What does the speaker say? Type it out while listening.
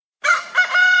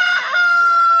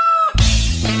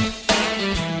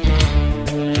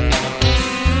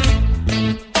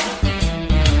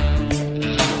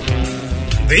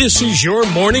This is your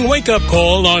morning wake-up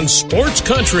call on Sports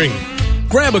Country.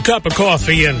 Grab a cup of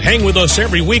coffee and hang with us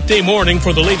every weekday morning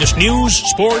for the latest news,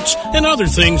 sports, and other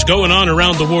things going on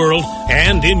around the world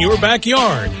and in your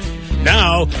backyard.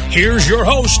 Now, here's your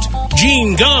host,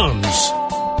 Gene Gumbs.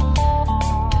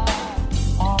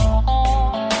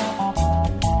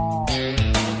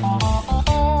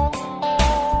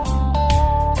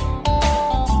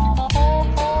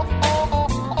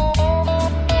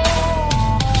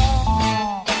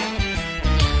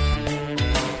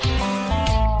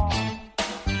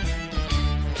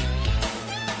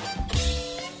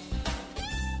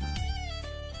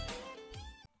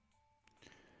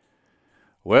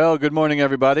 Well, good morning,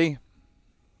 everybody.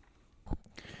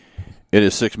 It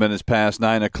is 6 minutes past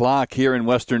 9 o'clock here in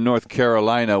Western North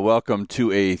Carolina. Welcome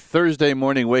to a Thursday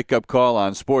morning wake-up call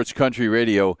on Sports Country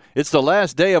Radio. It's the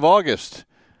last day of August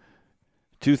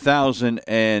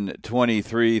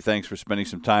 2023. Thanks for spending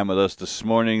some time with us this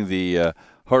morning. The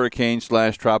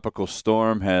hurricane/tropical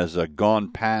storm has gone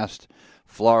past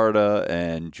Florida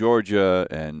and Georgia,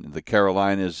 and the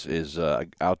Carolinas is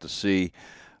out to sea.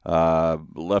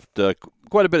 Left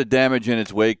quite a bit of damage in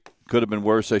its wake. Could have been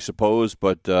worse, I suppose,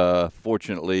 but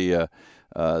fortunately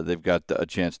they've got a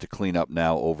chance to clean up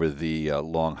now over the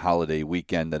long holiday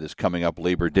weekend that is coming up,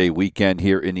 Labor Day weekend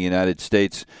here in the United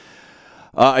States.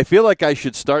 I feel like I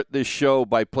should start this show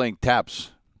by playing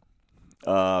taps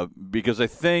because I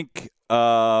think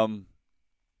I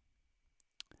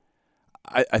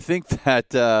think that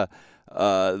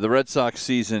the Red Sox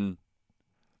season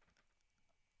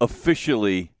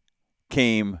officially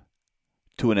came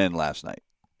to an end last night.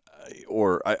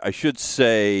 Or I should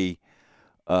say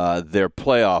their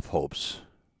playoff hopes.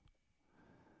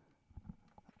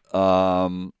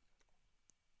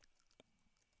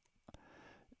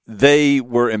 They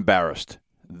were embarrassed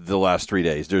the last 3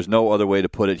 days. There's no other way to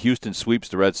put it. Houston sweeps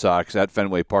the Red Sox at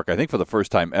Fenway Park, I think for the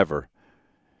first time ever.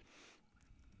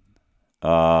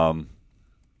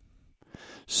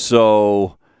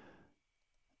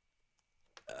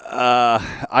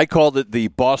 I called it the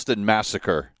Boston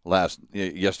Massacre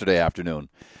yesterday afternoon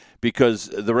because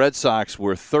the Red Sox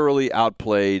were thoroughly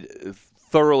outplayed,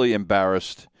 thoroughly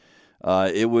embarrassed.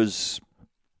 It was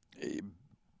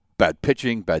bad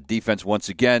pitching, bad defense. Once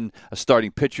again, a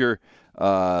starting pitcher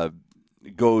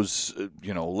goes,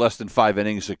 less than 5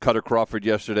 innings. Cutter Crawford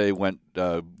yesterday went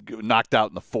knocked out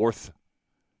in the fourth.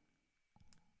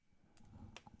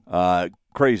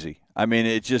 Crazy. I mean,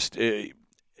 it just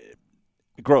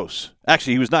gross.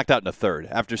 Actually, he was knocked out in the third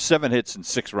after 7 hits and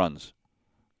 6 runs.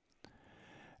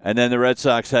 And then the Red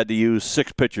Sox had to use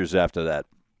 6 pitchers after that.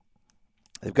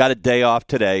 They've got a day off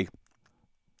today.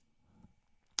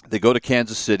 They go to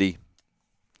Kansas City.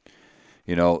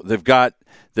 They've got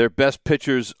their best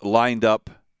pitchers lined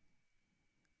up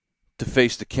to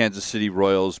face the Kansas City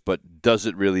Royals, but does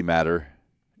it really matter?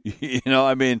 You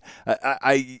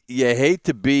hate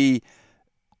to be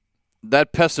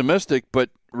that pessimistic, but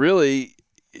really,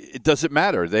 it doesn't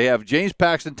matter. They have James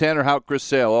Paxton, Tanner Houck, Chris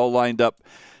Sale all lined up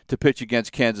to pitch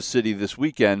against Kansas City this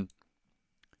weekend.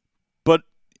 But,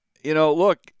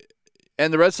 look,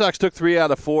 and the Red Sox took 3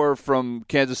 out of 4 from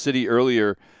Kansas City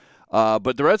earlier,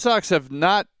 but the Red Sox have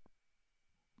not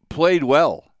played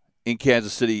well in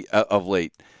Kansas City of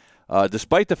late.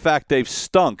 Despite the fact they've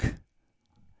stunk,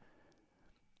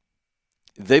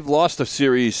 they've lost a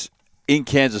series in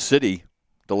Kansas City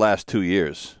the last 2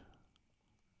 years.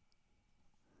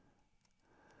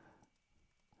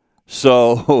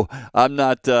 So I'm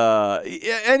not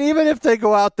and even if they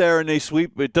go out there and they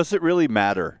sweep, it doesn't really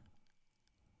matter.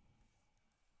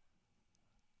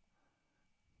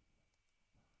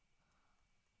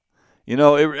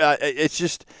 It's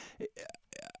just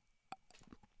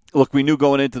look, we knew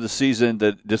going into the season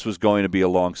that this was going to be a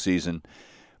long season,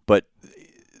 but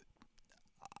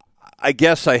I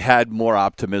guess I had more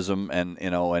optimism and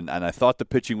I thought the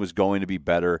pitching was going to be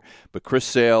better, but Chris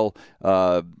Sale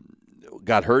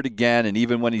got hurt again, and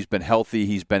even when he's been healthy,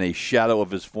 he's been a shadow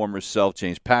of his former self.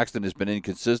 James Paxton has been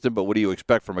inconsistent, but what do you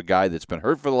expect from a guy that's been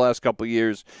hurt for the last couple of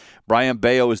years? Brian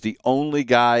Bayo is the only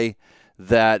guy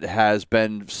that has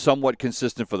been somewhat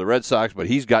consistent for the Red Sox, but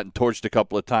he's gotten torched a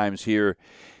couple of times here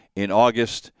in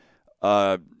August.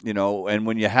 And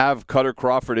when you have Cutter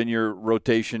Crawford in your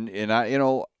rotation, and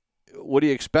what do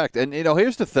you expect? And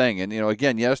here's the thing. And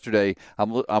again, yesterday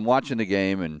I'm watching the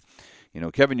game, and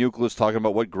Kevin Youkilis talking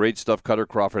about what great stuff Cutter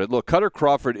Crawford had. Look, Cutter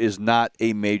Crawford is not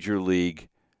a major league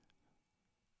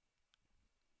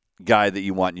guy that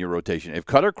you want in your rotation. If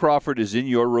Cutter Crawford is in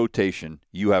your rotation,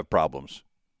 you have problems.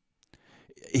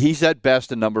 He's at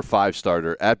best a number 5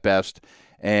 starter, at best,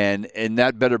 and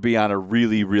that better be on a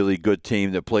really, really good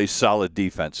team that plays solid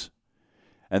defense.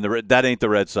 and that ain't the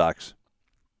Red Sox.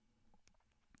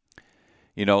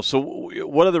 So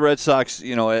what are the Red Sox?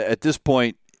 At this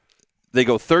point, they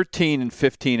go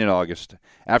 13-15 in August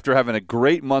after having a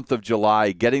great month of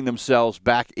July, getting themselves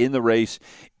back in the race,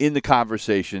 in the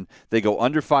conversation. They go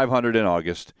under 500 in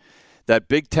August. That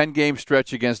big 10-game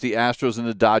stretch against the Astros and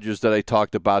the Dodgers that I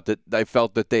talked about, that I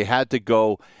felt that they had to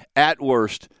go at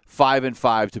worst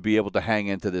 5-5 to be able to hang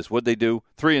into this. What'd they do?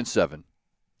 3-7.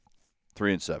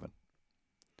 3-7.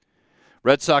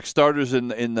 Red Sox starters in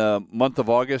the month of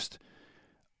August.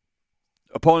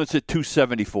 Opponents hit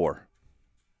 274.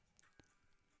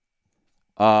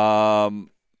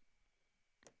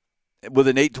 With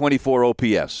an 824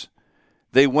 OPS.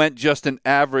 They went just an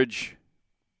average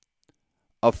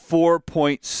of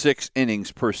 4.6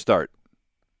 innings per start.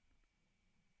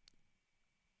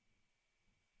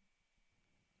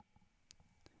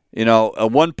 A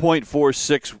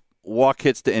 1.46 walk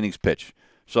hits to innings pitch.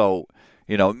 So,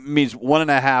 it means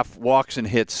 1.5 walks and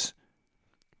hits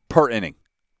per inning.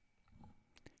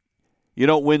 You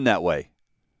don't win that way.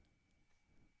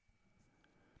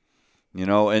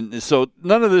 And so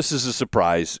none of this is a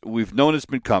surprise. We've known it's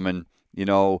been coming.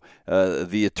 The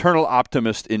eternal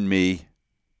optimist in me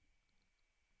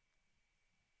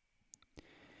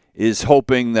is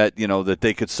hoping that, that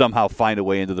they could somehow find a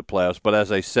way into the playoffs. But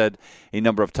as I said a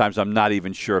number of times, I'm not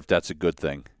even sure if that's a good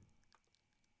thing.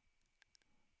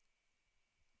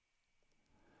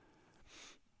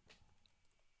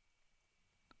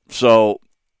 So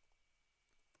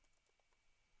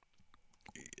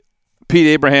Pete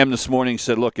Abraham this morning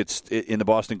said, look, it's in the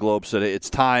Boston Globe, said it's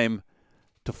time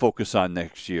to focus on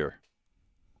next year.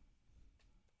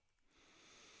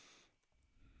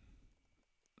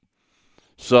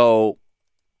 So,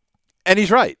 and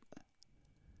he's right.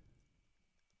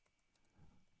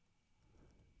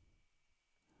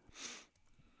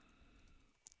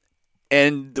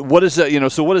 And what is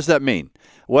that, so what does that mean?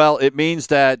 Well, it means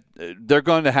that they're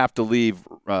going to have to leave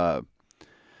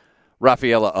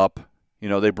Rafaela up.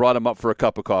 They brought him up for a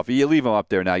cup of coffee. You leave him up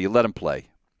there now. You let him play.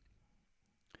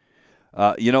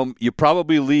 You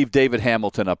probably leave David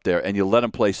Hamilton up there and you let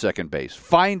him play second base.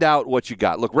 Find out what you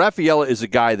got. Look, Rafaela is a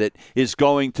guy that is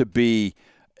going to be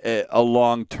a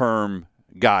long-term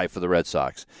guy for the Red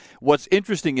Sox. What's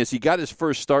interesting is he got his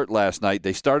first start last night.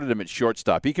 They started him at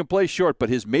shortstop. He can play short, but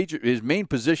his main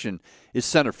position is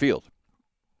center field.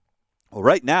 Well,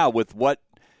 right now with what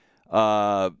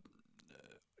Jarren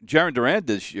Duran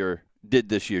did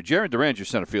this year, Jarren Duran's your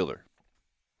center fielder.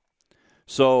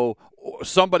 So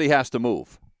somebody has to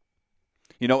move.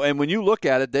 And when you look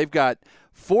at it, they've got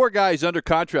 4 guys under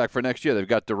contract for next year. They've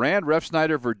got Duran,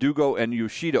 Refsnyder, Verdugo, and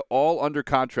Yoshida all under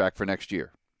contract for next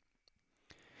year.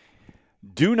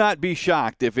 Do not be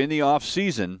shocked if in the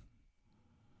offseason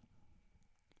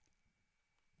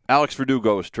Alex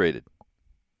Verdugo is traded.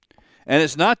 And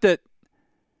it's not that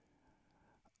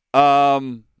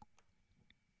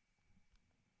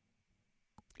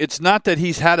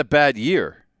he's had a bad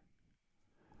year.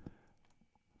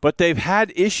 But they've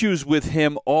had issues with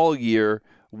him all year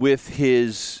with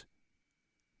his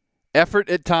effort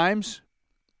at times,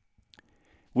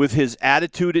 with his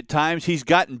attitude at times. He's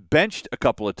gotten benched a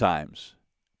couple of times.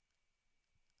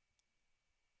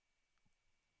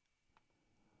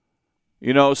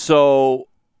 So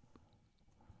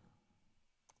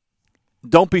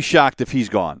don't be shocked if he's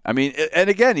gone. I mean, and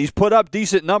again, he's put up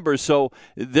decent numbers, so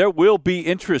there will be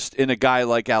interest in a guy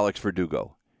like Alex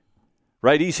Verdugo.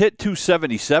 Right? He's hit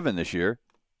 277 this year.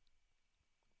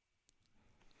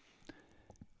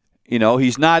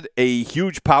 He's not a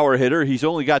huge power hitter. He's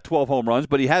only got 12 home runs,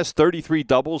 but he has 33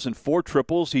 doubles and 4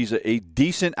 triples. He's a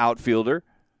decent outfielder.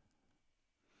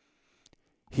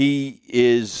 He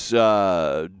is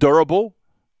durable.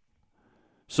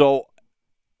 So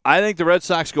I think the Red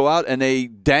Sox go out and they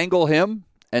dangle him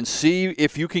and see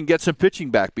if you can get some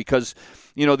pitching back because,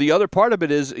 the other part of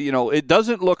it is, it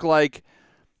doesn't look like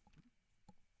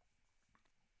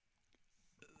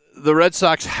the Red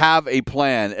Sox have a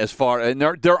plan and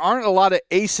there aren't a lot of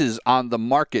aces on the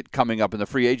market coming up in the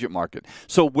free agent market.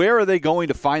 So where are they going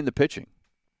to find the pitching?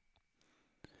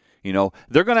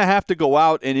 They're going to have to go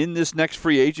out and in this next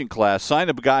free agent class sign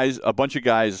a bunch of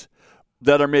guys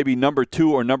that are maybe number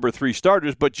 2 or number 3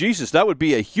 starters. But Jesus, that would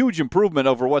be a huge improvement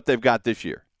over what they've got this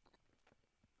year.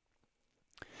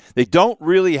 They don't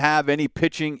really have any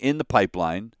pitching in the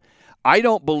pipeline. I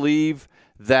don't believe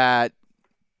that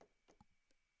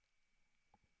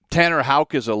Tanner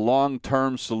Houck is a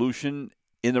long-term solution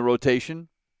in the rotation.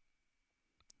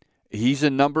 He's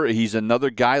another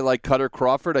guy like Cutter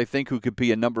Crawford, I think, who could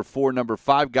be a number 4, number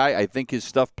 5 guy. I think his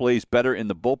stuff plays better in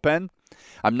the bullpen.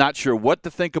 I'm not sure what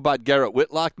to think about Garrett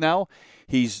Whitlock now.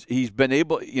 He's been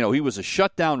able, he was a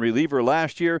shutdown reliever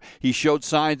last year. He showed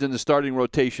signs in the starting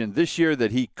rotation this year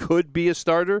that he could be a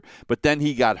starter, but then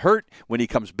he got hurt. When he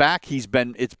comes back, it's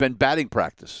been batting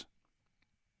practice.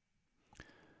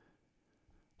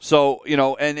 So,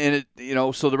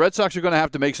 so the Red Sox are going to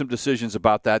have to make some decisions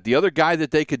about that. The other guy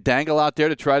that they could dangle out there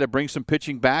to try to bring some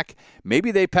pitching back, maybe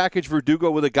they package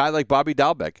Verdugo with a guy like Bobby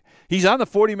Dalbec. He's on the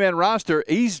 40-man roster.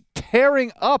 He's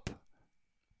tearing up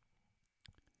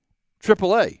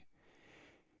AAA.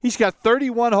 He's got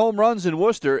 31 home runs in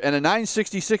Worcester and a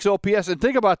 966 OPS. And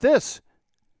think about this.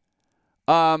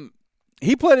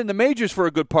 He played in the majors for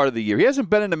a good part of the year. He hasn't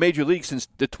been in the major league since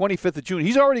the 25th of June.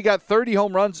 He's already got 30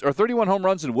 home runs or 31 home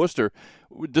runs in Worcester,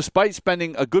 despite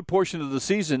spending a good portion of the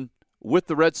season with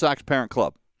the Red Sox parent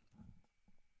club.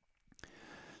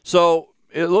 So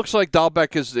it looks like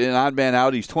Dalbec is an odd man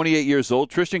out. He's 28 years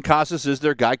old. Tristan Casas is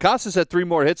their guy. Casas had 3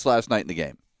 more hits last night in the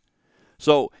game.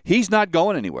 So he's not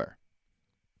going anywhere.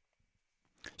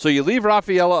 So you leave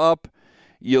Rafaela up.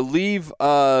 You leave,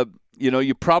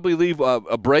 you probably leave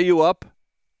Abreu up.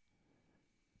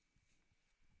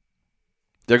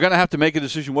 They're going to have to make a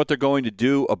decision what they're going to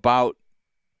do about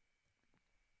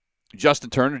Justin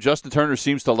Turner. Justin Turner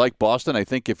seems to like Boston. I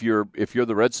think if you're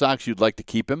the Red Sox, you'd like to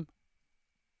keep him.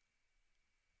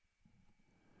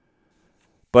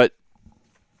 But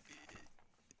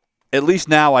at least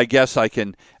now I guess I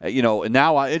can,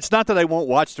 it's not that I won't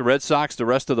watch the Red Sox the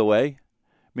rest of the way.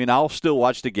 I mean, I'll still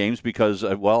watch the games because,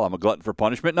 I'm a glutton for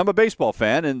punishment, and I'm a baseball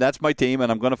fan, and that's my team, and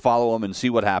I'm going to follow them and see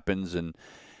what happens and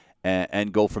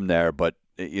go from there. But,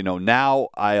 now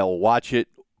I'll watch it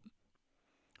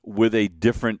with a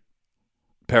different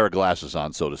pair of glasses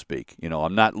on, so to speak.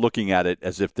 I'm not looking at it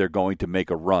as if they're going to make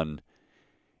a run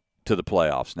to the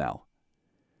playoffs now.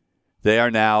 They are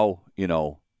now,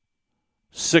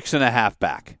 6.5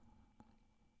 back.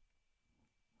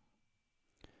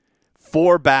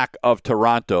 4 back of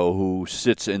Toronto, who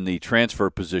sits in the transfer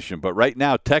position. But right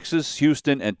now, Texas,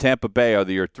 Houston, and Tampa Bay are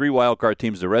your 3 wildcard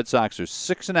teams. The Red Sox are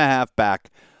 6.5 back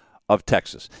of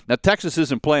Texas. Now, Texas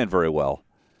isn't playing very well,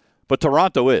 but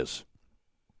Toronto is.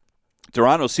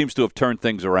 Toronto seems to have turned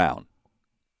things around.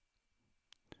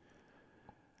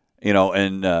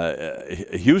 And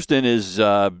Houston is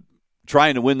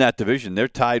trying to win that division. They're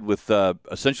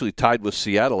essentially tied with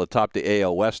Seattle atop the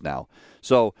AL West now.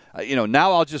 So,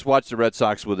 now I'll just watch the Red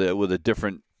Sox with a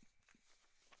different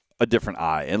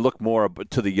eye and look more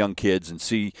to the young kids and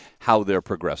see how they're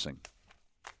progressing.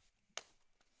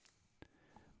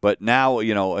 But now,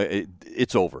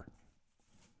 it's over.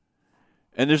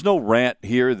 And there's no rant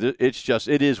here.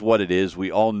 It is what it is.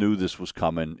 We all knew this was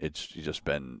coming. It's just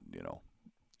been,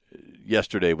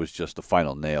 yesterday was just the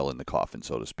final nail in the coffin,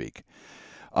 so to speak.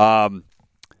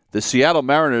 The Seattle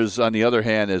Mariners, on the other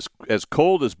hand, as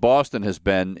cold as Boston has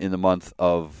been in the month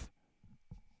of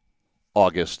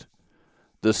August,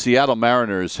 the Seattle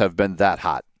Mariners have been that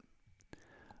hot.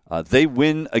 They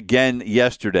win again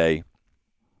yesterday.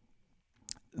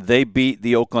 They beat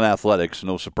the Oakland Athletics,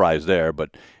 no surprise there,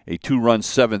 but a 2-run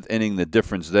 7th inning, the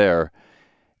difference there.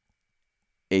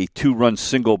 A 2-run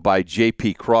single by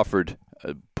J.P. Crawford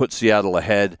put Seattle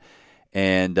ahead.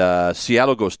 And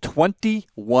Seattle goes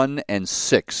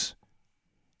 21-6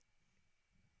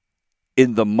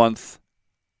 in the month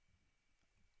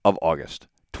of August.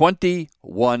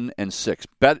 21-6.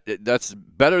 That's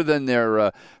better than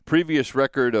their previous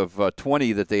record of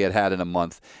 20 that they had in a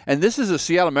month. And this is a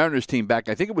Seattle Mariners team back,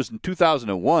 I think it was in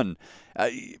 2001,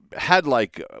 had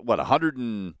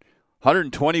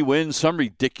 120 wins, some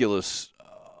ridiculous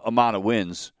amount of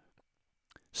wins.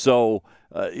 So,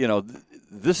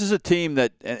 this is a team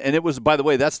that, and it was, by the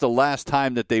way, that's the last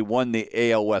time that they won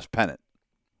the AL West pennant.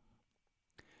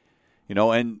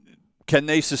 And can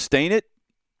they sustain it?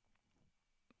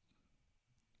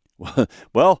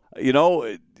 Well,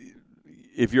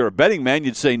 if you're a betting man,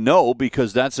 you'd say no,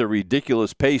 because that's a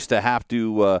ridiculous pace to have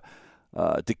to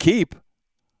keep.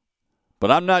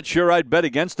 But I'm not sure I'd bet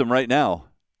against them right now.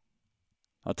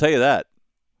 I'll tell you that.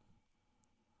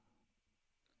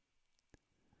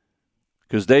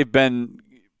 Because they've been,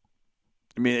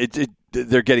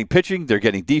 they're getting pitching, they're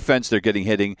getting defense, they're getting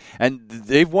hitting, and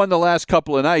they've won the last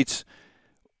couple of nights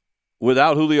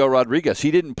without Julio Rodriguez.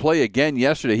 He didn't play again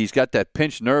yesterday. He's got that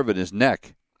pinched nerve in his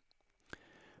neck.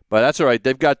 But that's all right.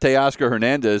 They've got Teoscar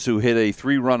Hernandez, who hit a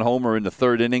 3-run homer in the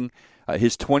 3rd inning,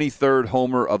 his 23rd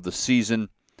homer of the season.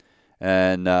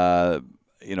 And,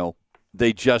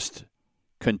 they just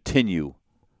continue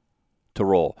to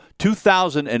roll.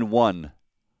 2001.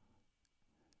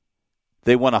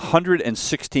 They won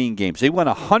 116 games. They won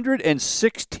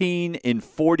 116 in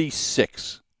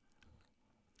 46.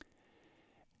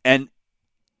 And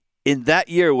in that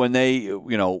year when they,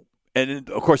 and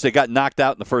of course they got knocked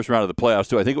out in the first round of the playoffs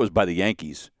too. I think it was by the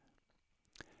Yankees.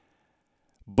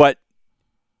 But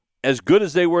as good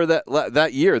as they were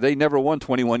that year, they never won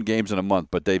 21 games in a month,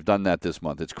 but they've done that this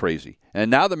month. It's crazy.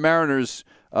 And now the Mariners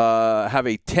have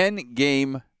a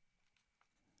 10-game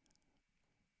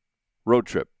road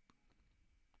trip.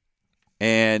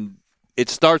 And it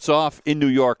starts off in New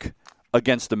York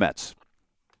against the Mets.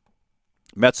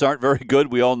 Mets aren't very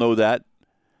good. We all know that.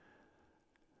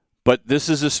 But this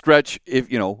is a stretch,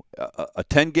 if a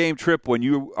 10-game trip when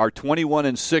you are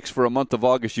 21-6 for a month of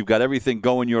August, you've got everything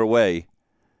going your way.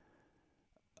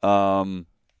 And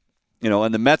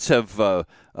the Mets have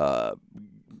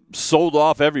sold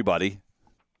off everybody.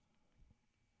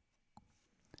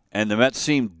 And the Mets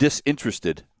seem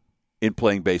disinterested in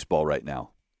playing baseball right now.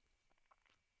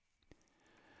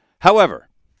 However,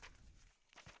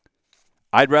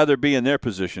 I'd rather be in their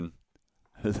position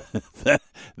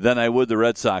than I would the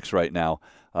Red Sox right now.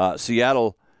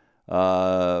 Seattle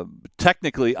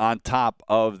technically on top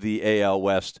of the AL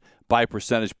West by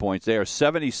percentage points. They are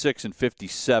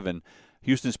 76-57.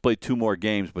 Houston's played 2 more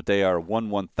games, but they are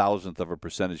 1/1000th of a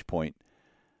percentage point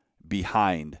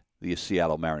behind the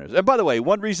Seattle Mariners. And by the way,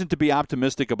 one reason to be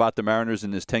optimistic about the Mariners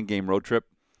in this 10-game road trip,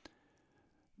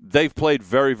 they've played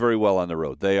very, very well on the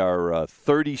road. They are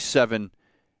 37-28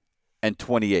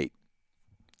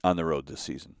 on the road this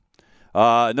season.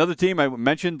 Another team I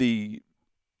mentioned, the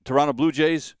Toronto Blue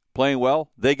Jays, playing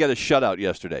well. They get a shutout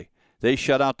yesterday. They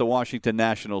shut out the Washington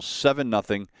Nationals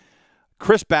 7-0.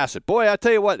 Chris Bassett, boy, I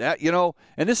tell you what,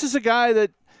 and this is a guy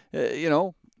that,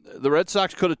 the Red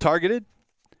Sox could have targeted.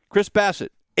 Chris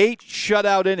Bassett, 8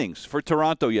 shutout innings for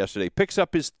Toronto yesterday. Picks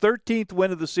up his 13th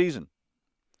win of the season.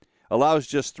 Allows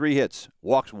just 3 hits.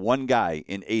 Walks 1 guy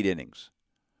in 8 innings.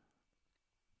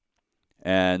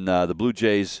 And the Blue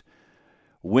Jays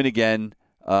win again.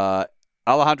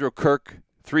 Alejandro Kirk,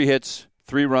 3 hits,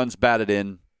 3 runs batted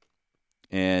in.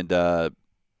 And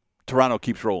Toronto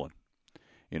keeps rolling.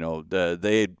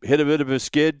 They hit a bit of a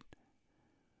skid.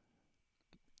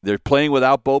 They're playing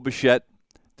without Bo Bichette.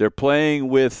 They're playing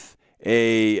with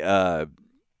a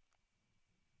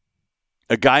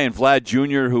guy in Vlad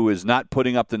Jr. who is not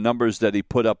putting up the numbers that he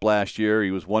put up last year.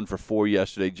 He was 1 for 4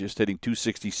 yesterday, just hitting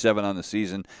 .267 on the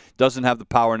season. Doesn't have the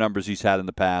power numbers he's had in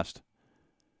the past.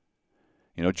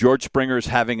 George Springer's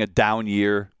having a down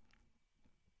year.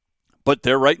 But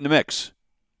they're right in the mix.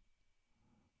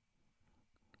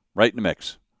 Right in the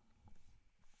mix.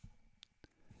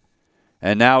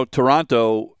 And now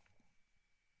Toronto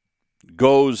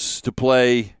goes to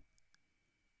play,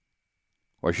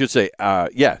 or I should say,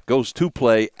 goes to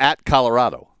play at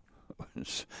Colorado.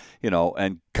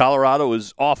 And Colorado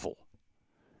is awful.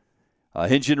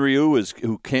 Hyun-Jin Ryu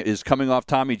is coming off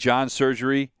Tommy John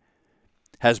surgery,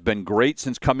 has been great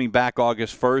since coming back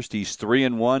August 1st. He's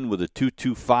 3-1 with a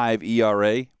 2.25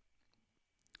 ERA.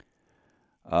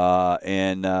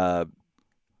 And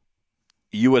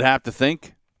you would have to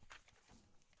think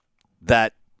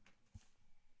that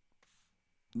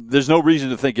there's no reason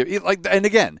to think and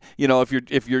again, if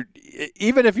you're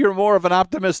even if you're more of an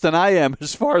optimist than I am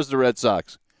as far as the Red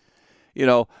Sox,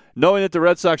 knowing that the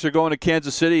Red Sox are going to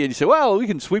Kansas City and you say, well, we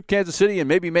can sweep Kansas City and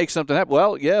maybe make something happen.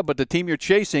 Well, yeah, but the team you're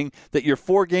chasing that you're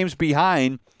 4 games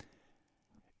behind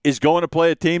is going to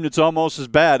play a team that's almost as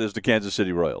bad as the Kansas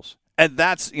City Royals. And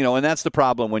that's the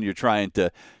problem when you're trying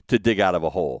to dig out of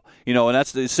a hole. And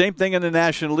that's the same thing in the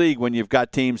National League when you've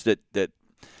got teams that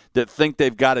think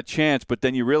they've got a chance, but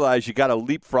then you realize you got to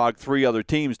leapfrog 3 other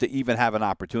teams to even have an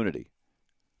opportunity.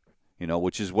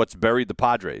 Which is what's buried the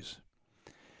Padres.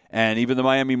 And even the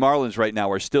Miami Marlins right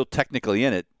now are still technically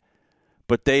in it,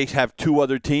 but they have 2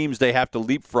 other teams they have to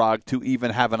leapfrog to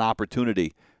even have an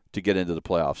opportunity to get into the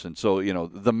playoffs. And so,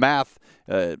 the math,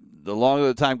 the longer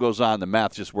the time goes on, the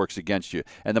math just works against you.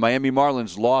 And the Miami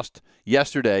Marlins lost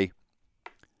yesterday.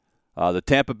 The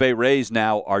Tampa Bay Rays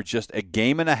now are just a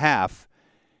game and a half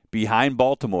behind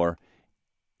Baltimore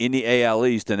in the AL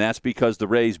East, and that's because the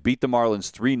Rays beat the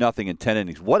Marlins 3-0 in 10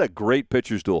 innings. What a great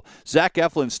pitcher's duel. Zach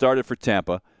Eflin started for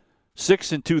Tampa, 6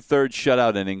 2/3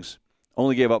 shutout innings,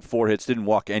 only gave up 4 hits, didn't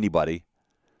walk anybody.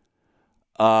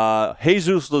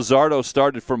 Jesus Luzardo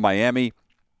started for Miami,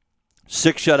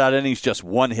 6 shutout innings, just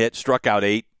 1 hit, struck out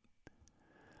 8.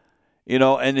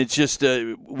 And it's just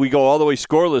we go all the way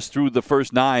scoreless through the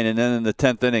first 9, and then in the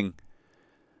 10th inning,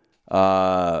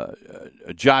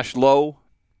 Josh Lowe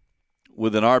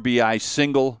with an RBI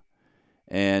single,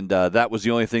 and that was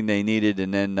the only thing they needed.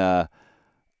 And then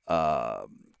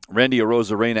Randy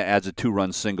Arozarena adds a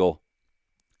 2-run single,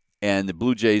 and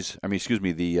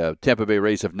the Tampa Bay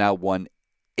Rays have now won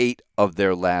 8 of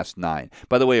their last 9.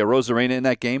 By the way, Arozarena in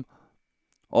that game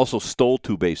also stole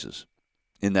 2 bases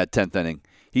in that 10th inning.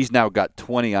 He's now got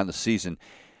 20 on the season.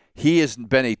 He has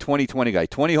been a 20-20 guy.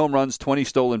 20 home runs, 20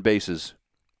 stolen bases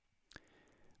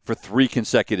for 3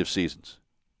 consecutive seasons.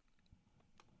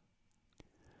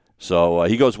 So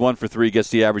he goes 1 for 3, gets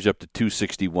the average up to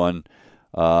 261,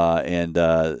 and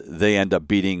they end up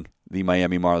beating the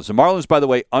Miami Marlins. The Marlins, by the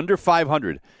way, under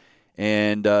 500,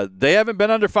 and they haven't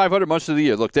been under 500 much of the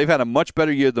year. Look, they've had a much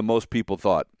better year than most people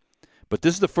thought. But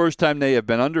this is the first time they have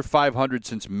been under 500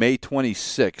 since May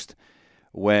 26th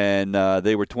when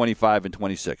they were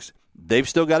 25-26. They've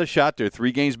still got a shot. They're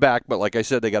 3 games back, but like I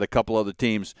said, they got a couple other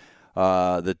teams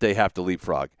that they have to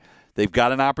leapfrog. They've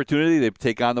got an opportunity. They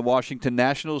take on the Washington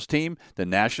Nationals team. The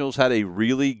Nationals had a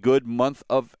really good month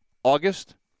of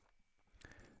August.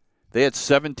 They had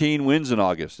 17 wins in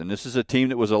August, and this is a team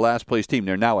that was a last-place team.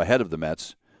 They're now ahead of the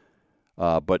Mets.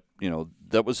 But, you know,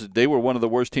 they were one of the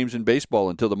worst teams in baseball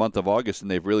until the month of August, and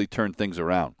they've really turned things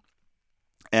around.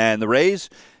 And the Rays,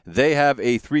 they have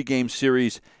a 3-game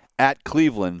series at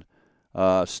Cleveland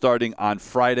starting on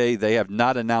Friday. They have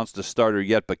not announced a starter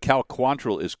yet, but Cal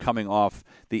Quantrill is coming off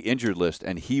the injured list,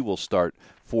 and he will start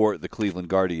for the Cleveland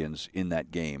Guardians in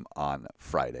that game on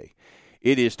Friday.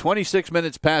 It is 26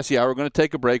 minutes past the hour. We're going to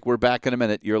take a break. We're back in a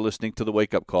minute. You're listening to the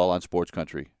Wake Up Call on Sports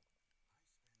Country.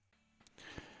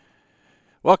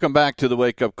 Welcome back to the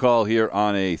Wake Up Call here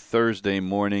on a Thursday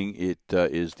morning. It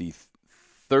is the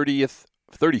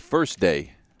 31st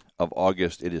day of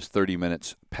August. It is 30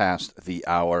 minutes past the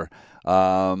hour.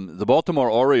 The Baltimore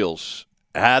Orioles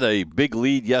had a big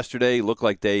lead yesterday. Looked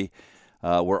like they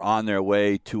were on their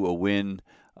way to a win,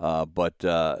 but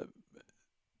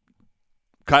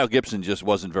Kyle Gibson just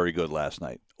wasn't very good last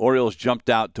night. Orioles jumped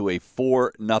out to a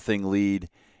 4-0 lead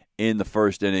in the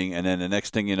first inning, and then the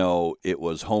next thing you know, it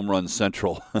was home run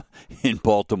central in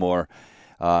Baltimore.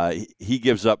 He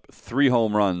gives up 3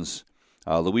 home runs,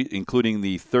 including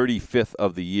the 35th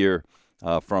of the year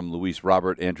from Luis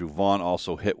Robert. Andrew Vaughn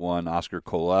also hit one. Oscar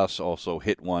Colas also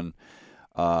hit one.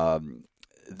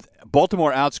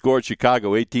 Baltimore outscored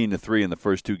Chicago 18-3 in the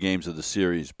first 2 games of the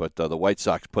series, but the White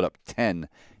Sox put up 10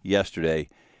 yesterday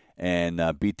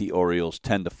and beat the Orioles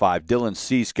 10-5. Dylan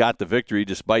Cease got the victory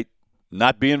despite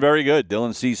not being very good.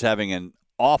 Dylan Cease having an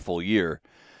awful year.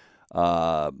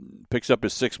 Picks up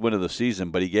his 6th win of the season,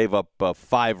 but he gave up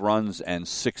 5 runs and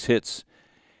 6 hits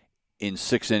in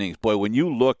 6 innings. Boy, when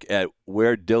you look at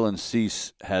where Dylan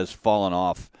Cease has fallen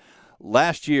off,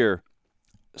 last year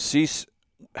Cease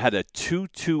had a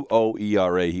 2.20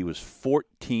 ERA. He was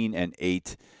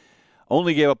 14-8.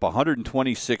 Only gave up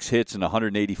 126 hits in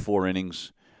 184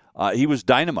 innings. He was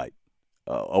dynamite.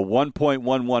 A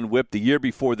 1.11 whip. The year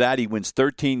before that, he wins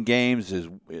 13 games. His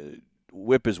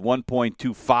whip is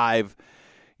 1.25.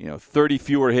 30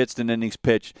 fewer hits than innings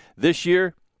pitched. This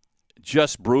year,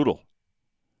 just brutal.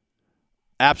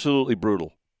 Absolutely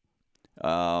brutal.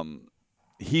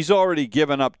 He's already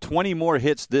given up 20 more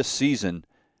hits this season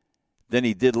than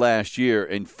he did last year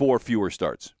in 4 fewer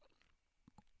starts.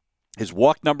 His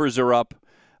walk numbers are up.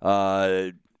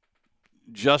 And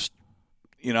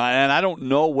I don't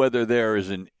know whether there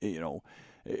is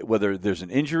whether there's an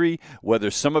injury,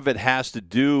 whether some of it has to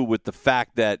do with the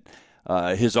fact that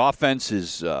his offense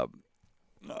is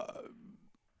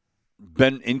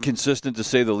been inconsistent, to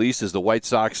say the least, as the White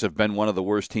Sox have been one of the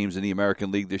worst teams in the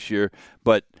American League this year.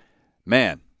 But,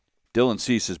 man, Dylan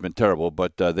Cease has been terrible,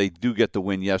 but they do get the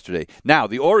win yesterday. Now,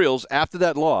 the Orioles, after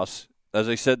that loss, as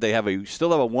I said, they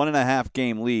still have a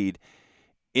 1.5-game lead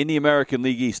in the American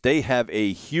League East. They have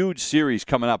a huge series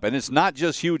coming up, and it's not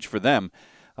just huge for them.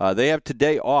 They have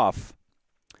today off,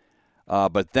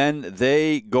 but then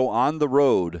they go on the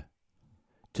road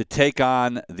to take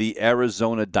on the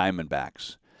Arizona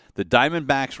Diamondbacks. The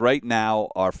Diamondbacks right now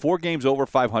are 4 games over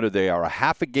 500. They are a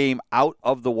half a game out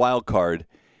of the wild card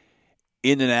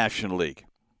in the National League.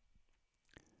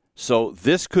 So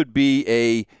this could be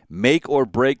a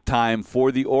make-or-break time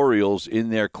for the Orioles in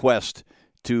their quest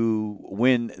to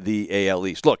win the AL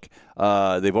East. Look,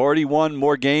 they've already won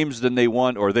more games than they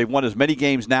won, or they've won as many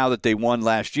games now that they won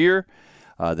last year.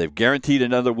 They've guaranteed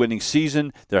another winning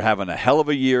season. They're having a hell of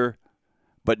a year,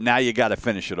 but now you got to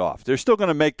finish it off. They're still going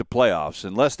to make the playoffs.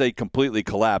 Unless they completely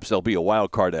collapse, they'll be a wild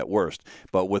card at worst.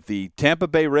 But with the Tampa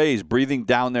Bay Rays breathing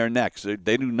down their necks,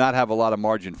 they do not have a lot of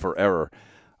margin for error.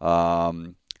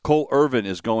 Cole Irvin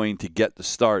is going to get the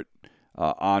start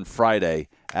on Friday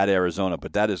at Arizona,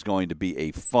 but that is going to be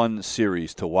a fun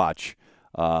series to watch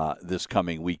this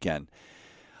coming weekend.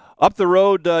 Up the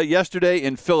road yesterday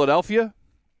in Philadelphia,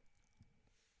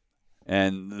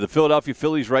 and the Philadelphia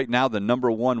Phillies right now the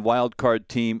number 1 wild card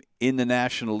team in the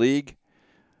National League.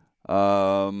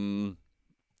 looked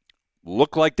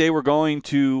like they were going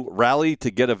to rally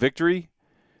to get a victory.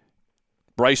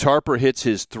 Bryce Harper hits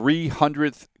his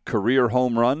 300th career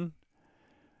home run,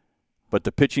 but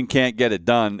the pitching can't get it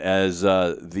done as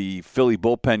the Philly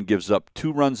bullpen gives up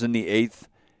 2 runs in the 8th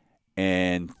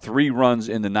and 3 runs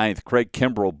in the 9th. Craig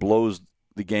Kimbrell blows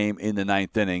the game in the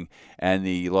 9th inning, and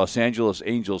the Los Angeles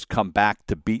Angels come back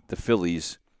to beat the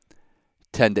Phillies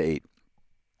 10-8.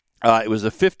 It was the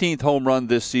 15th home run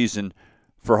this season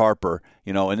for Harper,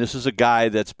 and this is a guy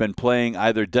that's been playing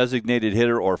either designated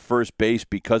hitter or first base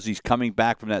because he's coming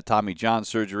back from that Tommy John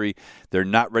surgery. They're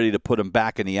not ready to put him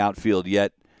back in the outfield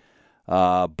yet.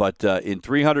 But in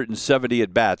 370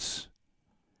 at-bats,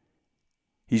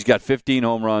 he's got 15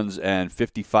 home runs and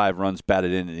 55 runs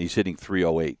batted in, and he's hitting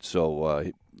 .308.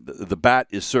 So the bat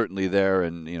is certainly there,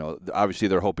 and obviously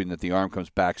they're hoping that the arm comes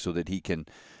back so that he can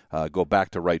go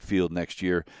back to right field next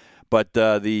year. But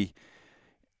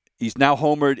he's now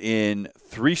homered in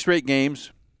 3 straight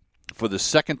games. For the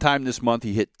second time this month,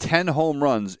 he hit 10 home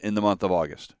runs in the month of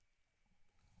August.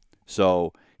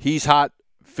 So he's hot.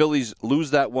 Phillies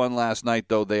lose that one last night,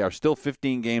 though. They are still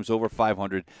 15 games over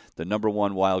 500, the number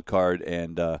 1 wild card,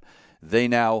 and they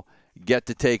now get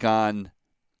to take on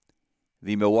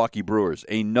the Milwaukee Brewers,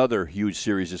 another huge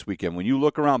series this weekend. When you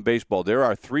look around baseball, there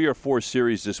are 3 or 4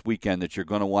 series this weekend that you're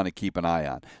going to want to keep an eye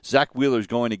on. Zach Wheeler is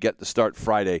going to get the start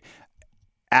Friday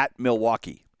at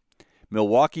Milwaukee.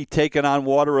 Milwaukee taking on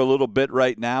water a little bit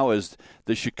right now as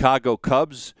the Chicago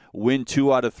Cubs win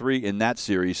 2 out of 3 in that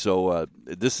series. So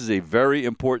this is a very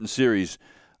important series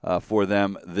for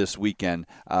them this weekend.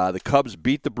 The Cubs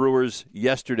beat the Brewers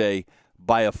yesterday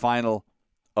by a final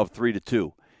of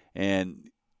 3-2. And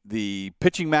the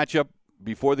pitching matchup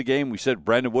before the game, we said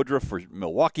Brandon Woodruff for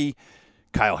Milwaukee,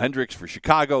 Kyle Hendricks for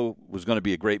Chicago was going to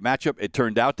be a great matchup. It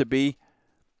turned out to be.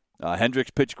 Hendricks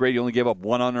pitched great. He only gave up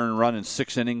 1 unearned run in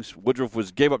 6 innings.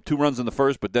 Woodruff gave up 2 runs in the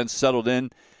first, but then settled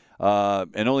in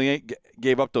and only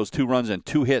gave up those 2 runs and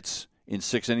 2 hits in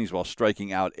 6 innings while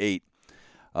striking out 8.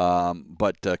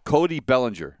 But Cody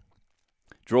Bellinger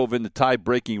drove in the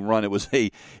tie-breaking run. It was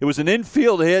an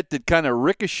infield hit that kind of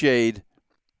ricocheted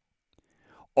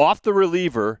off the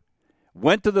reliever,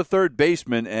 went to the third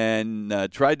baseman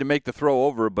and tried to make the throw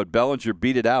over, but Bellinger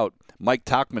beat it out. Mike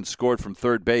Tauchman scored from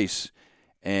third base.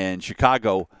 And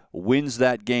Chicago wins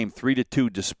that game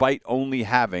 3-2 despite only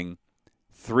having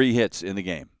 3 hits in the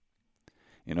game.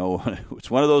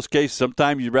 It's one of those cases,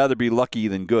 sometimes you'd rather be lucky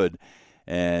than good.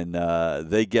 And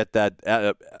they get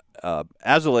that.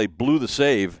 Azalea blew the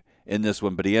save in this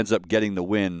one, but he ends up getting the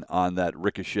win on that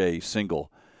ricochet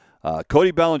single.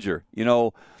 Cody Bellinger,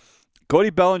 Cody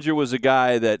Bellinger was a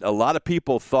guy that a lot of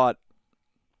people thought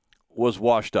was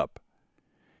washed up.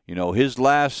 His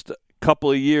last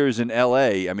couple of years in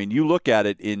L.A., I mean, you look at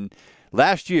it, in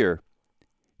last year,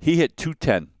 he hit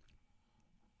 .210.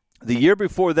 The year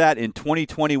before that, in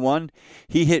 2021,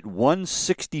 he hit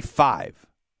 .165.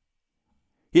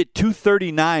 He hit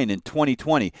 .239 in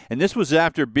 2020. And this was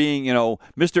after being, Mr.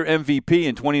 MVP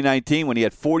in 2019 when he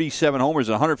had 47 homers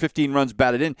and 115 runs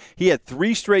batted in. He had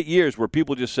 3 straight years where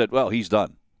people just said, well, he's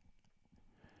done.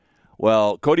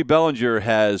 Well, Cody Bellinger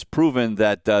has proven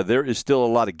that there is still a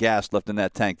lot of gas left in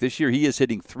that tank. This year he is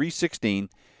hitting .316.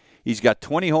 He's got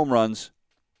 20 home runs,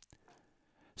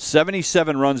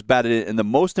 77 runs batted in. And the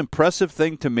most impressive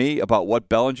thing to me about what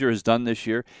Bellinger has done this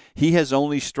year, he has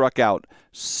only struck out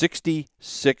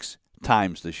 66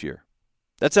 times this year.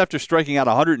 That's after striking out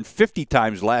 150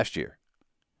 times last year.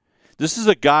 This is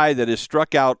a guy that has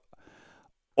struck out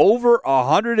over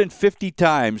 150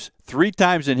 times, 3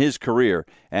 times in his career,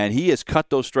 and he has cut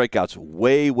those strikeouts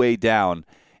way, way down.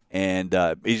 And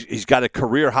he's got a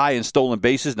career high in stolen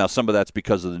bases. Now, some of that's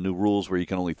because of the new rules where you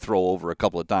can only throw over a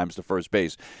couple of times to first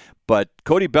base. But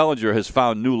Cody Bellinger has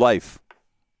found new life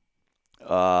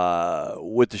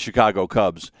with the Chicago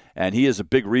Cubs, and he is a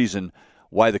big reason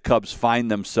why the Cubs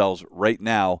find themselves right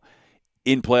now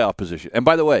in playoff position. And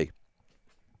by the way,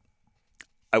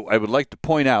 I would like to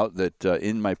point out that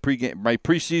in my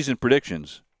preseason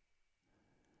predictions,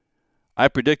 I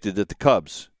predicted that the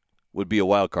Cubs would be a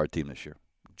wild card team this year.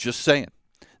 Just saying.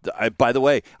 By the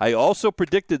way, I also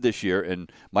predicted this year,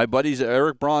 and my buddies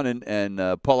Eric Braun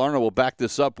and Paul Arnold will back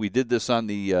this up. We did this on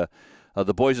the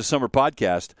Boys of Summer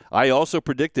podcast. I also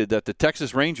predicted that the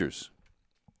Texas Rangers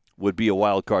would be a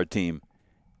wild card team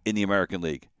in the American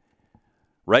League.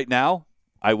 Right now,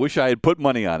 I wish I had put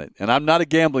money on it. And I'm not a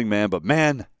gambling man, but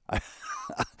man,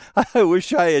 I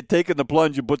wish I had taken the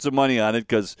plunge and put some money on it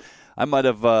because I might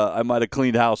have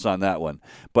cleaned house on that one.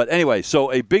 But anyway,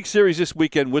 so a big series this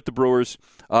weekend with the Brewers.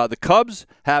 The Cubs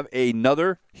have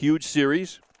another huge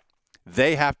series.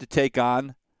 They have to take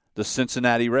on the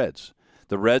Cincinnati Reds.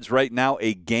 The Reds right now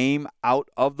a game out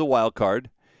of the wild card.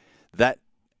 That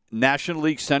National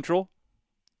League Central,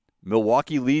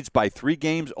 Milwaukee leads by 3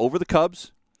 games over the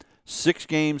Cubs, 6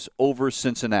 games over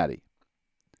Cincinnati.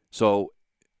 So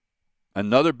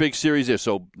another big series there.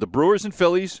 So the Brewers and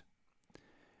Phillies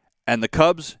and the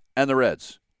Cubs and the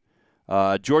Reds.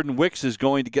 Jordan Wicks is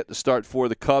going to get the start for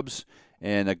the Cubs,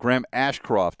 and Graham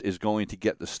Ashcroft is going to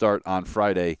get the start on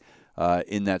Friday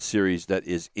in that series that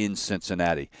is in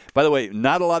Cincinnati. By the way,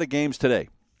 not a lot of games today.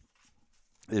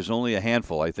 There's only a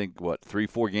handful. I think,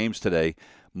 3-4 games today.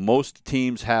 Most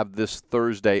teams have this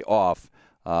Thursday off,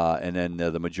 and then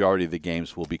the majority of the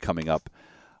games will be coming up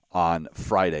on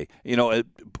Friday. You know,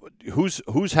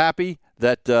 who's happy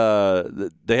that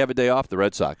they have a day off? The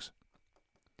Red Sox.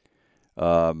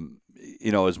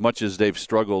 You know, as much as they've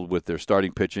struggled with their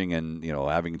starting pitching and, you know,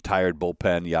 having tired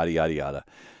bullpen, yada, yada, yada.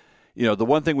 You know, the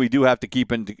one thing we do have to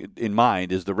keep in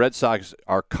mind is the Red Sox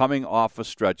are coming off a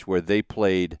stretch where they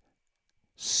played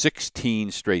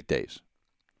 16 straight days.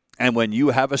 And when you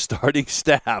have a starting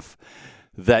staff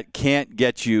that can't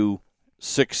get you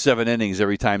 6-7 innings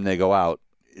every time they go out,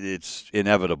 it's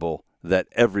inevitable that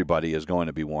everybody is going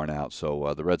to be worn out.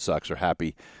 So the Red Sox are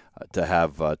happy to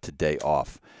have today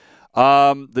off.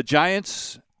 The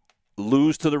Giants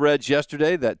lose to the Reds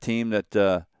yesterday, that team that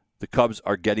the Cubs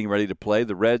are getting ready to play.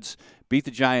 The Reds beat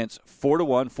the Giants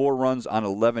 4-1, 4 runs on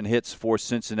 11 hits for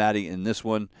Cincinnati in this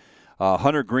one.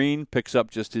 Hunter Green picks up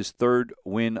just his 3rd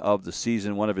win of the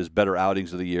season, one of his better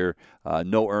outings of the year.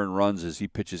 No earned runs as he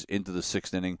pitches into the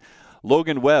 6th inning.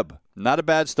 Logan Webb, not a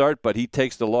bad start, but he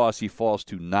takes the loss. He falls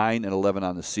to 9-11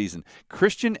 on the season.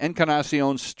 Christian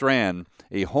Encarnacion Strand,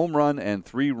 a home run and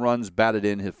 3 runs batted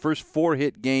in. His first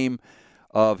 4-hit game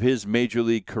of his major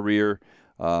league career.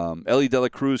 Ellie De La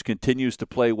Cruz continues to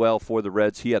play well for the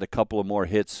Reds. He had a couple of more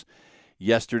hits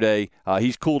yesterday.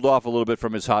 He's cooled off a little bit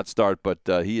from his hot start, but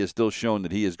he has still shown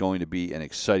that he is going to be an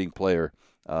exciting player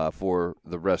for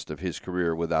the rest of his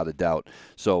career without a doubt.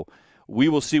 So we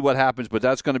will see what happens, but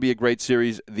that's going to be a great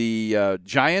series. The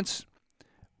Giants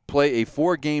play a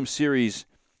 4-game series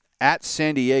at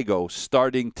San Diego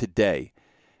starting today.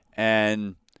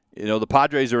 And, you know, the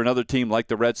Padres are another team like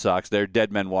the Red Sox. They're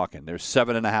dead men walking. They're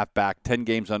 7.5 back, 10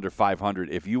 games under 500.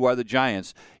 If you are the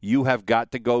Giants, you have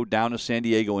got to go down to San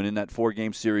Diego, and in that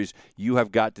 4-game series, you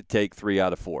have got to take 3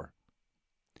 out of 4.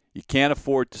 You can't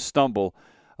afford to stumble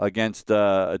against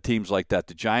teams like that.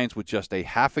 The Giants with just a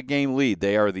half-a-game lead.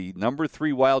 They are the number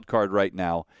 3 wild card right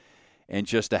now, and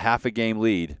just a half-a-game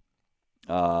lead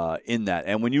in that.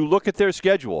 And when you look at their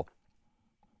schedule,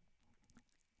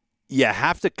 you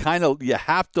have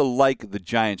to like the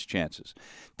Giants' chances.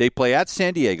 They play at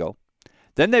San Diego.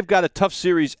 Then they've got a tough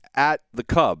series at the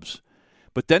Cubs.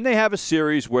 But then they have a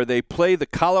series where they play the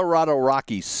Colorado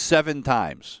Rockies 7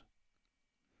 times.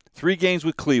 3 games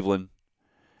with Cleveland.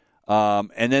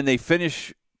 And then they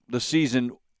finish the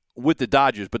season with the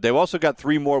Dodgers. But they've also got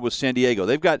 3 more with San Diego.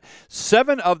 They've got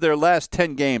 7 of their last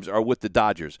 10 games are with the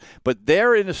Dodgers. But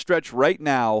they're in a stretch right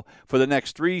now for the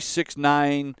next 3, 6,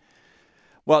 9...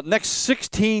 Well, next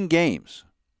 16 games,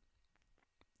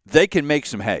 they can make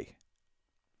some hay.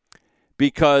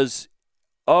 Because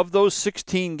of those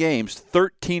 16 games,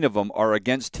 13 of them are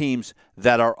against teams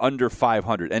that are under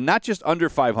 500. And not just under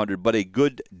 500, but a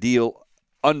good deal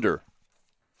under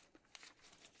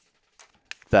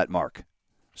that mark.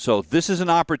 So this is an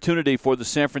opportunity for the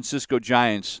San Francisco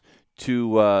Giants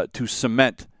to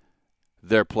cement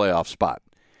their playoff spot.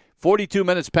 42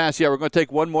 minutes past the hour. We're going to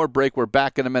take one more break. We're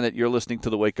back in a minute. You're listening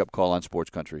to the Wake Up Call on Sports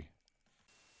Country.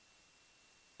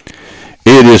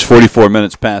 It is 44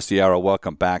 minutes past the hour.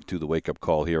 Welcome back to the Wake Up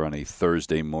Call here on a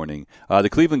Thursday morning. The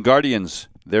Cleveland Guardians,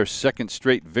 their 2nd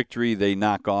straight victory. They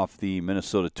knock off the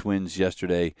Minnesota Twins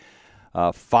yesterday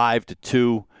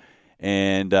 5-2.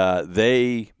 And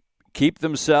they keep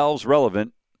themselves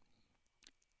relevant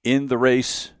in the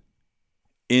race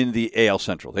in the AL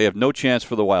Central. They have no chance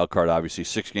for the wild card, obviously,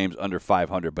 6 games under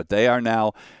 500, but they are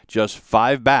now just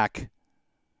 5 back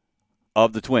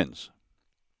of the Twins.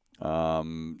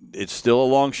 It's still a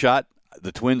long shot.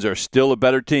 The Twins are still a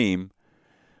better team,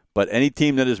 but any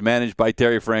team that is managed by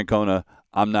Terry Francona,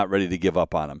 I'm not ready to give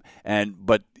up on them.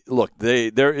 But look,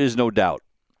 there is no doubt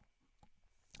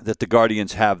that the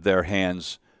Guardians have their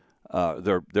hands,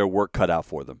 their work cut out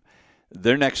for them.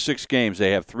 Their next 6 games,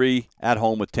 they have 3 at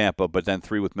home with Tampa, but then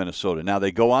 3 with Minnesota. Now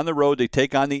they go on the road. They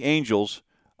take on the Angels,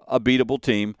 a beatable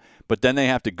team, but then they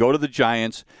have to go to the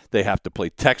Giants. They have to play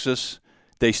Texas.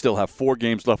 They still have 4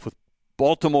 games left with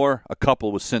Baltimore, a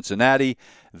couple with Cincinnati.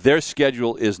 Their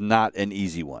schedule is not an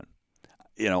easy one.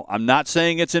 You know, I'm not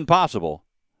saying it's impossible,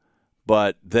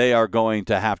 but they are going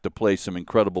to have to play some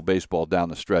incredible baseball down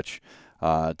the stretch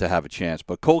to have a chance.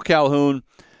 But Cole Calhoun,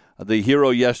 the hero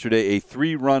yesterday, a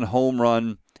 3-run home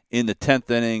run in the 10th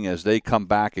inning as they come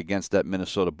back against that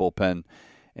Minnesota bullpen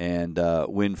and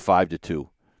win 5-2.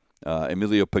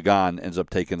 Emilio Pagan ends up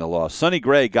taking the loss. Sonny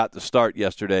Gray got the start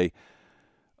yesterday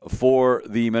for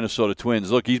the Minnesota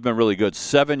Twins. Look, he's been really good.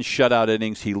 7 shutout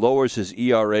innings. He lowers his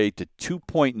ERA to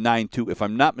 2.92. If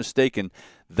I'm not mistaken,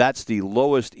 that's the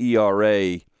lowest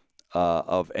ERA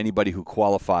of anybody who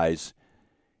qualifies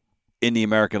in the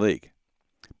American League.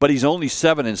 But he's only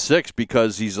 7-6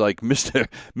 because he's like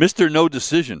Mr. No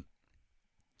Decision.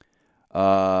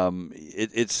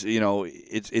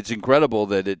 It's incredible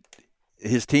that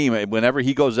his team, whenever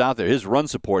he goes out there, his run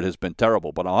support has been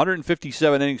terrible. But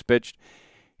 157 innings pitched,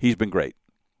 he's been great.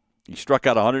 He struck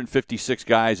out 156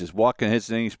 guys. His walk and his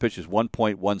innings pitched is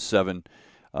 1.17,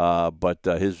 but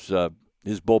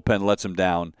his bullpen lets him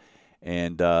down,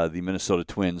 and the Minnesota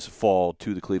Twins fall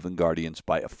to the Cleveland Guardians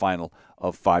by a final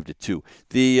of 5-2.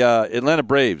 The Atlanta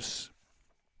Braves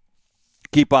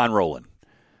keep on rolling.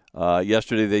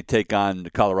 Yesterday they take on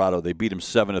Colorado. They beat them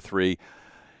 7-3.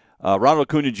 Ronald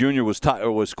Acuna Jr.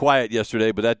 was quiet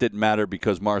yesterday, but that didn't matter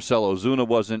because Marcell Ozuna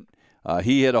wasn't.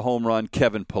 He hit a home run.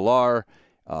 Kevin Pillar,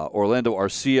 Orlando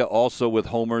Arcia also with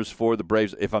homers for the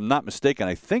Braves. If I'm not mistaken,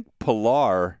 I think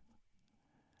Pillar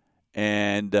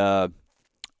and Ozuna,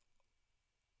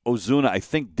 I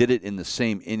think, did it in the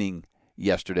same inning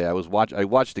yesterday. I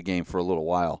watched the game for a little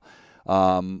while.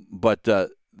 But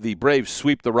the Braves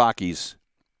sweep the Rockies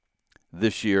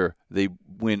this year. They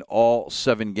win all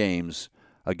 7 games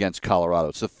against Colorado.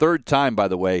 It's the 3rd time, by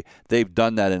the way, they've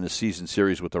done that in a season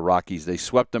series with the Rockies. They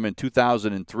swept them in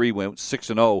 2003, went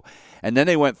 6-0, and then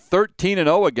they went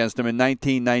 13-0 against them in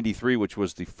 1993, which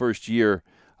was the first year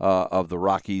of the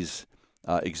Rockies'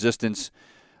 existence.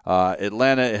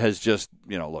 Atlanta has just,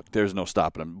 look, there's no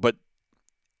stopping them. But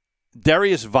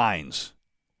Darius Vines,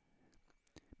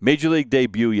 Major League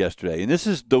debut yesterday, and this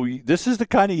is the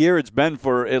kind of year it's been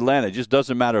for Atlanta. It just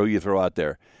doesn't matter who you throw out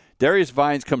there. Darius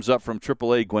Vines comes up from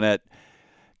AAA Gwinnett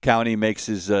County, makes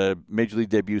his Major League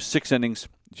debut, 6 innings,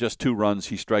 just 2 runs.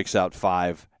 He strikes out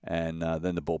 5, and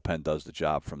then the bullpen does the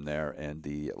job from there, and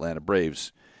the Atlanta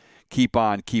Braves keep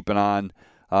on keeping on.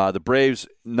 The Braves,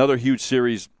 another huge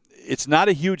series. It's not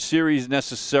a huge series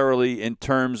necessarily in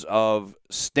terms of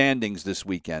standings this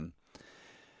weekend,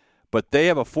 but they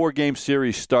have a 4-game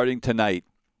series starting tonight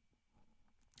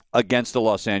against the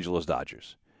Los Angeles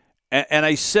Dodgers. And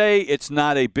I say it's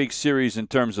not a big series in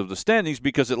terms of the standings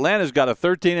because Atlanta's got a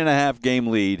 13.5 game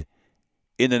lead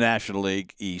in the National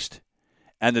League East,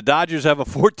 and the Dodgers have a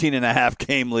 14.5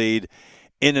 game lead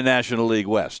in the National League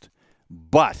West.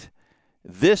 But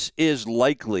this is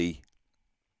likely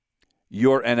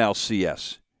your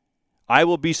NLCS. I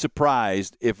will be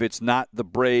surprised if it's not the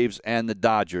Braves and the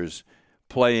Dodgers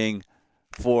playing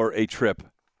for a trip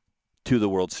to the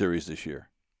World Series this year.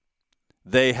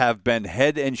 They have been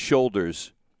head and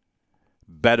shoulders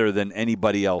better than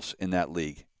anybody else in that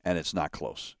league, and it's not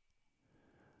close.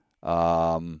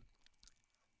 The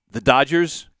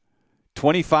Dodgers,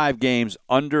 25 games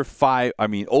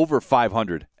over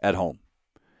 500 at home.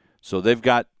 So they've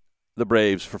got the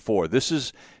Braves for 4. This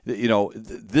is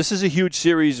a huge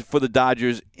series for the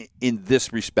Dodgers in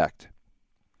this respect.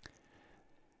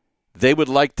 They would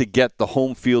like to get the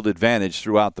home field advantage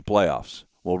throughout the playoffs.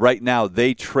 Well, right now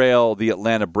they trail the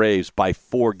Atlanta Braves by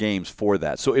 4 games for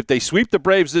that. So if they sweep the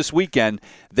Braves this weekend,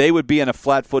 they would be in a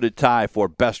flat-footed tie for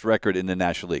best record in the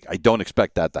National League. I don't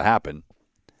expect that to happen.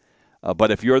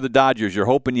 But if you're the Dodgers, you're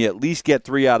hoping you at least get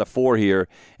 3 out of 4 here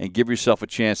and give yourself a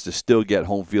chance to still get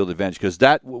home field advantage. Because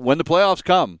that, when the playoffs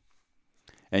come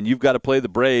and you've got to play the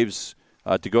Braves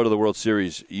to go to the World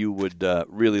Series, you would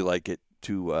really like it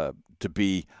to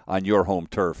be on your home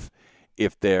turf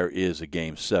if there is a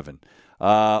Game 7.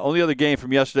 Only other game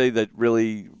from yesterday that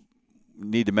really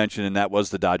need to mention, and that was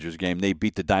the Dodgers game. They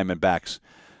beat the Diamondbacks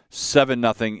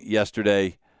 7-0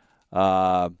 yesterday.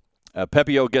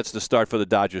 Pepio gets the start for the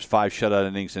Dodgers, 5 shutout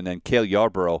innings, and then Cale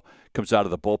Yarborough comes out of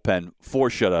the bullpen, 4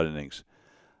 shutout innings.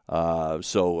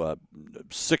 So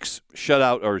 6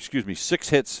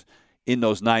 hits in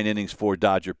those 9 innings for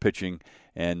Dodger pitching,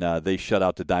 and they shut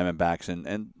out the Diamondbacks.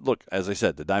 And look, as I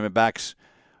said, the Diamondbacks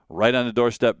right on the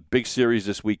doorstep, big series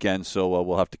this weekend, so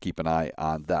we'll have to keep an eye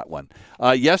on that one.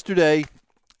 Yesterday,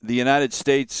 the United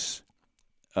States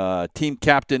team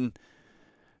captain,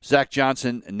 Zach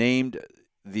Johnson, named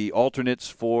the alternates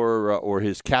for, or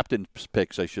his captain's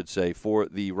picks, I should say, for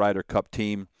the Ryder Cup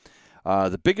team.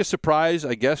 The biggest surprise,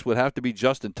 I guess, would have to be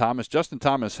Justin Thomas. Justin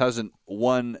Thomas hasn't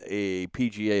won a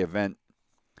PGA event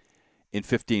in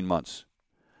 15 months.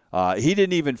 He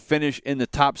didn't even finish in the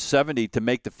top 70 to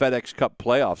make the FedEx Cup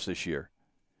playoffs this year.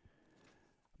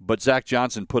 But Zach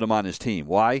Johnson put him on his team.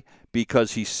 Why?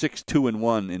 Because he's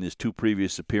 6-2-1 in his 2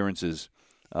 previous appearances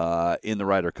in the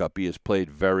Ryder Cup. He has played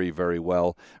very, very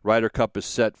well. Ryder Cup is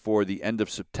set for the end of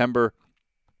September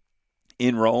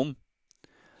in Rome.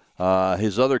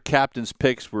 His other captain's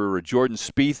picks were Jordan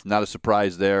Spieth, not a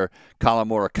surprise there, Colin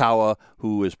Morikawa,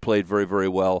 who has played very, very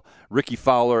well. Ricky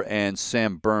Fowler and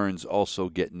Sam Burns also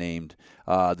get named.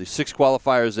 The 6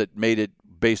 qualifiers that made it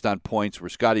based on points were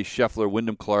Scotty Scheffler,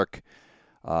 Wyndham Clark,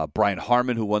 Brian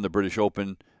Harman, who won the British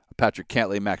Open, Patrick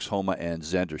Cantlay, Max Homa, and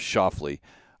Xander Schauffele.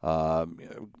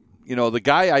 The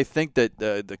guy I think that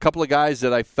the couple of guys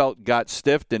that I felt got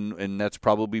stiffed, and that's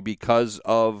probably because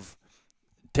of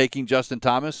taking Justin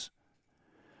Thomas,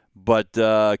 but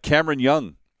Cameron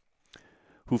Young,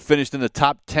 who finished in the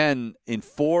top 10 in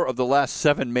 4 of the last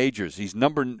 7 majors. He was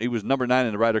number 9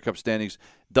 in the Ryder Cup standings,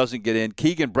 doesn't get in.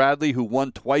 Keegan Bradley, who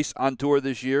won twice on tour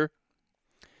this year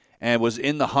and was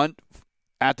in the hunt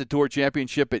at the Tour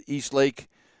Championship at East Lake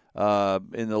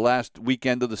in the last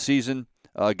weekend of the season,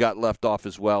 got left off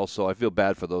as well. So I feel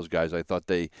bad for those guys. I thought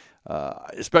they,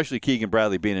 especially Keegan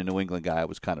Bradley being a New England guy, I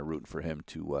was kind of rooting for him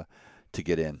to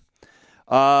get in.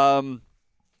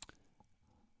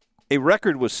 A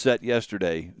record was set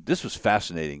yesterday. This was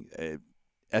fascinating.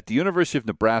 At the University of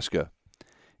Nebraska,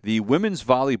 the women's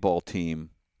volleyball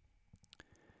team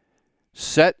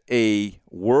set a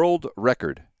world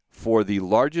record for the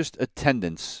largest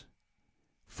attendance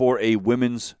for a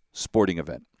women's sporting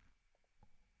event.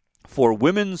 For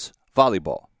women's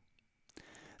volleyball.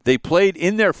 They played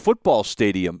in their football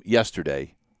stadium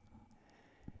yesterday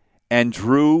and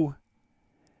drew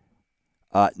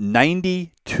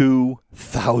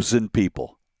 92,000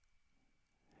 people.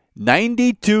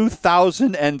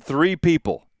 92,003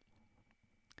 people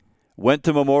went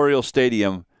to Memorial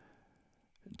Stadium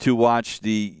to watch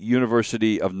the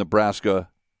University of Nebraska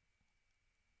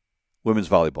women's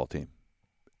volleyball team.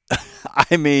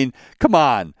 I mean, come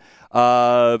on.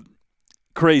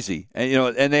 Crazy.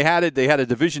 And they had a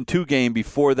Division II game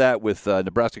before that with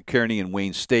Nebraska Kearney and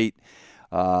Wayne State.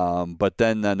 But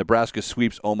then Nebraska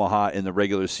sweeps Omaha in the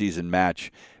regular season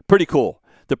match. Pretty cool.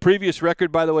 The previous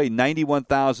record, by the way,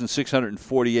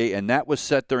 91,648, and that was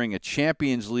set during a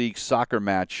Champions League soccer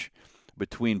match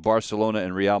between Barcelona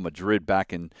and Real Madrid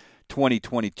back in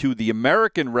 2022. The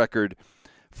American record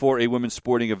for a women's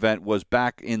sporting event was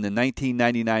back in the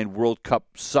 1999 World Cup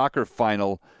soccer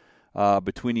final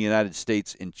between the United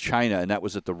States and China, and that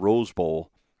was at the Rose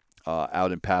Bowl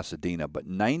out in Pasadena. But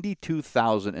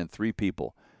 92,003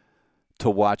 people to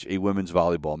watch a women's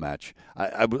volleyball match.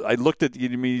 I looked at,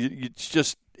 it's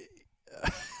just,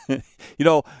 I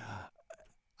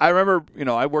remember,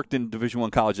 I worked in Division I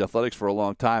college athletics for a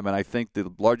long time, and I think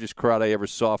the largest crowd I ever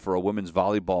saw for a women's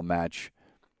volleyball match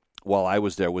while I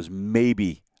was there was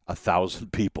maybe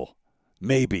 1,000 people.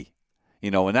 Maybe.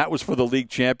 And that was for the league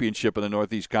championship in the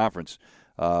Northeast Conference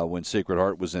when Sacred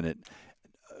Heart was in it.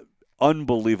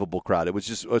 Unbelievable crowd. It was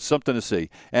just something to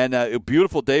see. And a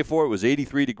beautiful day for it. It was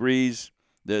 83 degrees.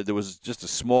 There was just a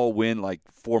small wind, like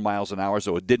 4 miles an hour,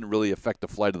 so it didn't really affect the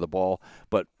flight of the ball.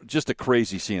 But just a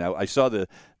crazy scene. I saw the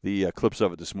clips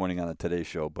of it this morning on the Today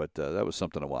Show, but that was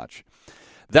something to watch.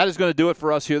 That is going to do it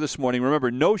for us here this morning. Remember,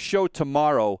 no show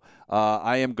tomorrow.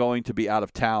 I am going to be out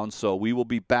of town, so we will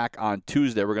be back on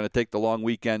Tuesday. We're going to take the long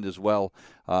weekend as well,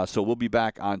 so we'll be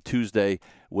back on Tuesday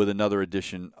with another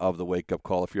edition of the Wake Up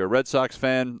Call. If you're a Red Sox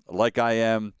fan, like I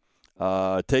am,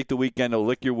 take the weekend to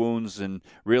lick your wounds and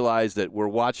realize that we're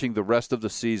watching the rest of the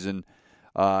season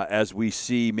as we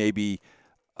see maybe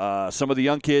some of the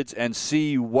young kids and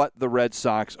see what the Red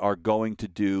Sox are going to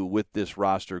do with this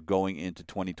roster going into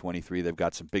 2023. They've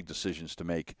got some big decisions to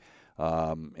make.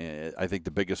 I think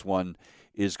the biggest one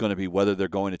is going to be whether they're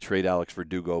going to trade Alex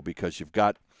Verdugo, because you've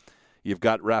got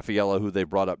Rafaela, who they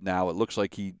brought up now. It looks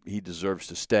like he deserves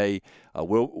to stay.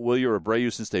 Wilyer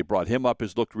Abreu, since they brought him up,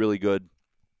 has looked really good.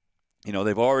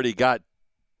 They've already got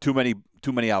too many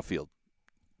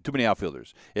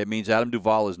outfielders. It means Adam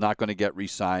Duvall is not going to get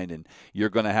re-signed, and you're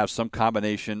going to have some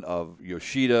combination of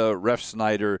Yoshida, Ref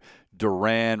Snyder,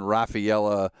 Duran,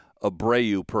 Rafaela,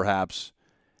 Abreu perhaps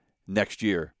next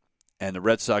year. And the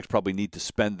Red Sox probably need to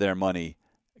spend their money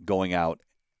going out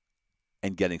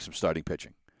and getting some starting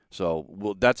pitching.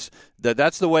 So that's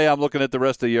the way I'm looking at the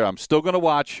rest of the year. I'm still going to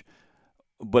watch,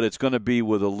 but it's going to be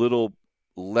with a little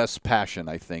less passion,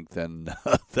 I think, than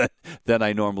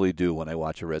I normally do when I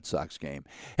watch a Red Sox game.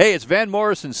 Hey, it's Van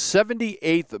Morrison's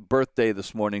 78th birthday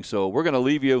this morning, so we're going to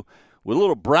leave you with a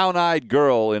little brown-eyed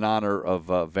girl in honor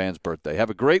of Van's birthday. Have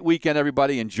a great weekend,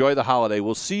 everybody. Enjoy the holiday.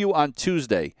 We'll see you on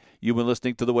Tuesday. You've been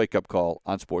listening to The Wake Up Call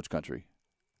on Sports Country.